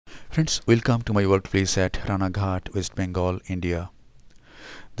Friends, welcome to my workplace at Ranaghat, West Bengal, India.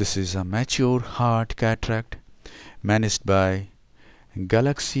 This is a mature heart cataract managed by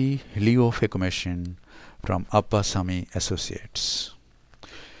Galaxy Leo Phacomachine from Appasamy Associates.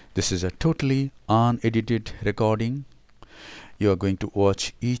 This is a totally unedited recording. You are going to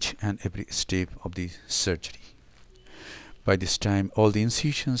watch each and every step of the surgery. By this time, all the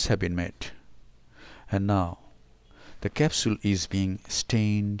incisions have been made. And now, the capsule is being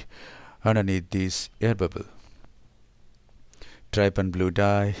stained underneath this air bubble. Trypan blue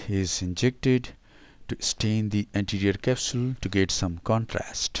dye is injected to stain the anterior capsule to get some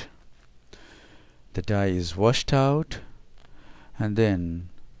contrast. The dye is washed out and then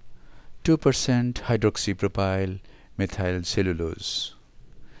 2% hydroxypropyl methyl cellulose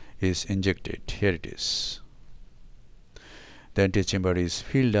is injected. Here it is. The antechamber is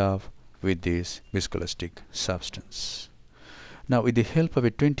filled up with this viscoelastic substance. Now, with the help of a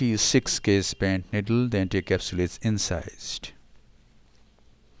 26 gauge bent needle, the anterior capsule is incised.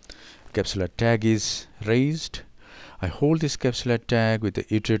 Capsular tag is raised. I hold this capsular tag with the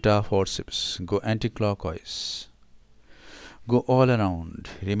utrata forceps. Go anti-clockwise. Go all around,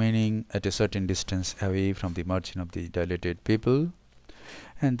 remaining at a certain distance away from the margin of the dilated pupil,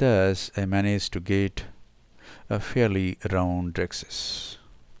 and thus I managed to get a fairly round rhexis.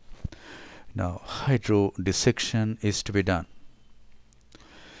 Now, hydrodissection is to be done.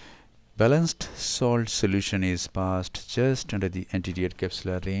 Balanced salt solution is passed just under the anterior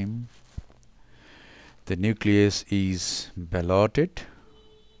capsular rim. The nucleus is balloted.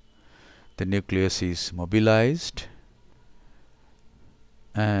 The nucleus is mobilized,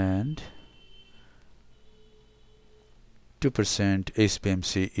 and 2%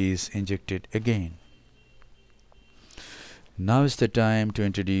 SPMC is injected again. Now is the time to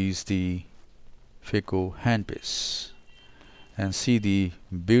introduce the Phaco handpiece and see the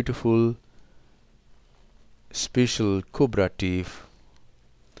beautiful special cobra teeth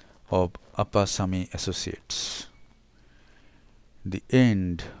of Appasamy Associates. The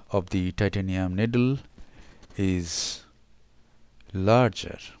end of the titanium needle is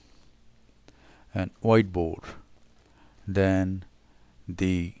larger and wide bore than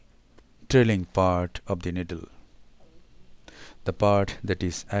the trailing part of the needle, the part that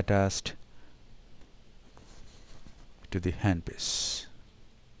is attached to the handpiece.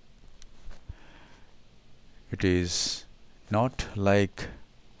 It is not like,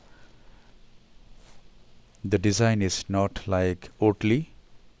 the design is not like Oatly,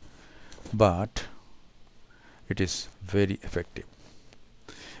 but it is very effective.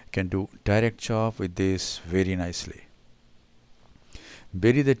 You can do direct chop with this very nicely.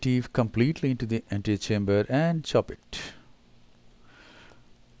 Bury the teeth completely into the antechamber and chop it.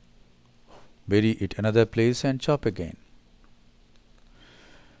 Bury it another place and chop again.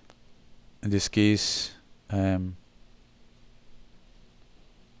 In this case, I am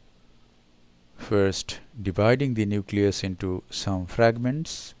first dividing the nucleus into some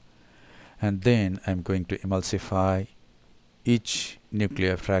fragments, and then I am going to emulsify each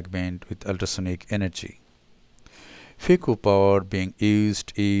nuclear fragment with ultrasonic energy. Phaco power being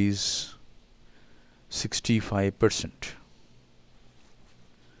used is 65%.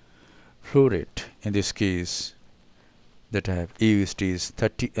 Flow rate in this case that I have used is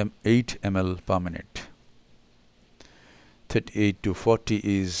 38 ml per minute. 38 to 40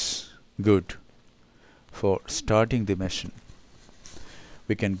 is good for starting the machine.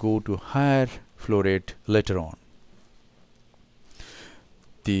 We can go to higher flow rate later on.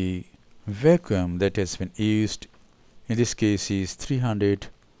 The vacuum that has been used in this case is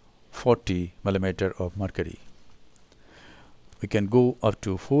 340 millimeter of mercury. We can go up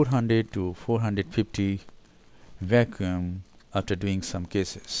to 400 to 450 vacuum after doing some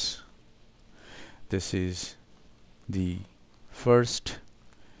cases. This is the first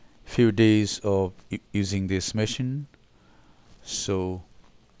few days of using this machine, so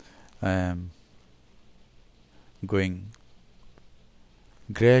I am going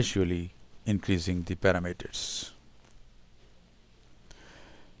gradually increasing the parameters.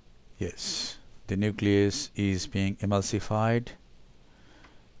 Yes, the nucleus is being emulsified.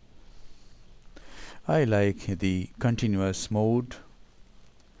 I like the continuous mode,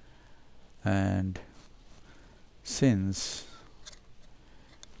 and since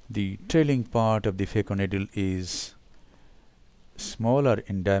the trailing part of the phaco needle is smaller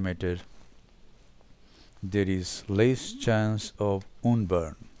in diameter, there is less chance of wound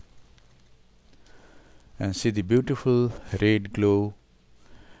burn. And see the beautiful red glow,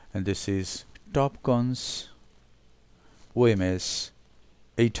 and this is Topcon's OMS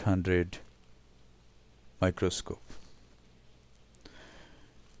 800 microscope.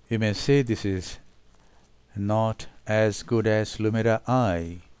 You may say this is not as good as Lumira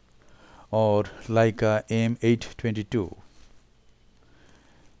I or Leica M822,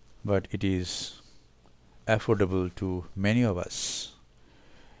 but it is affordable to many of us.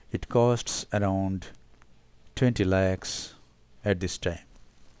 It costs around 20 lakhs at this time,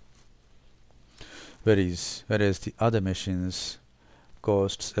 whereas the other machines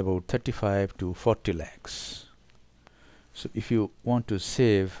costs about 35 to 40 lakhs. So if you want to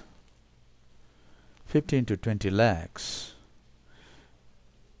save 15 to 20 lakhs,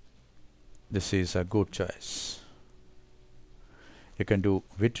 this is a good choice. You can do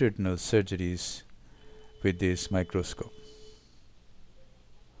vitreoretinal surgeries with this microscope.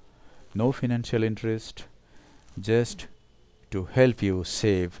 No financial interest, just to help you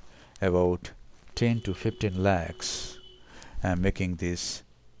save about 10 to 15 lakhs. I am making these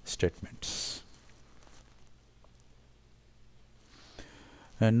statements.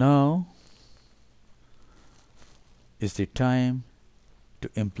 And now is the time to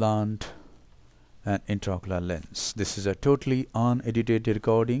implant an intraocular lens. This is a totally unedited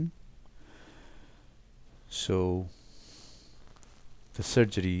recording, so the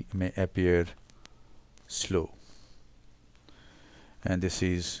surgery may appear slow. And this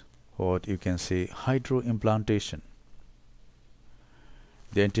is what you can say hydroimplantation.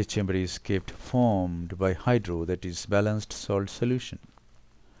 The antechamber is kept formed by hydro, that is balanced salt solution,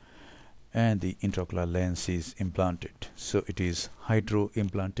 and the intraocular lens is implanted. So it is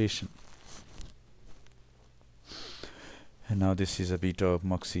hydroimplantation. And now this is a bit of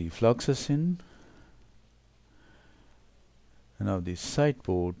moxifloxacin. And now the side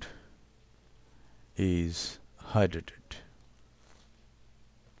port is hydrated.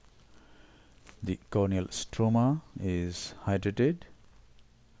 The corneal stroma is hydrated,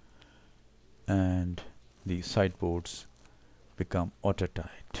 and the side ports become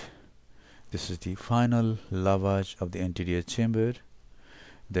watertight. This is the final lavage of the anterior chamber.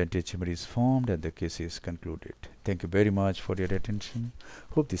 The anterior chamber is formed and the case is concluded. Thank you very much for your attention.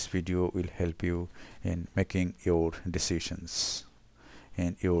 Hope this video will help you in making your decisions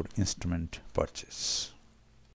in your instrument purchase.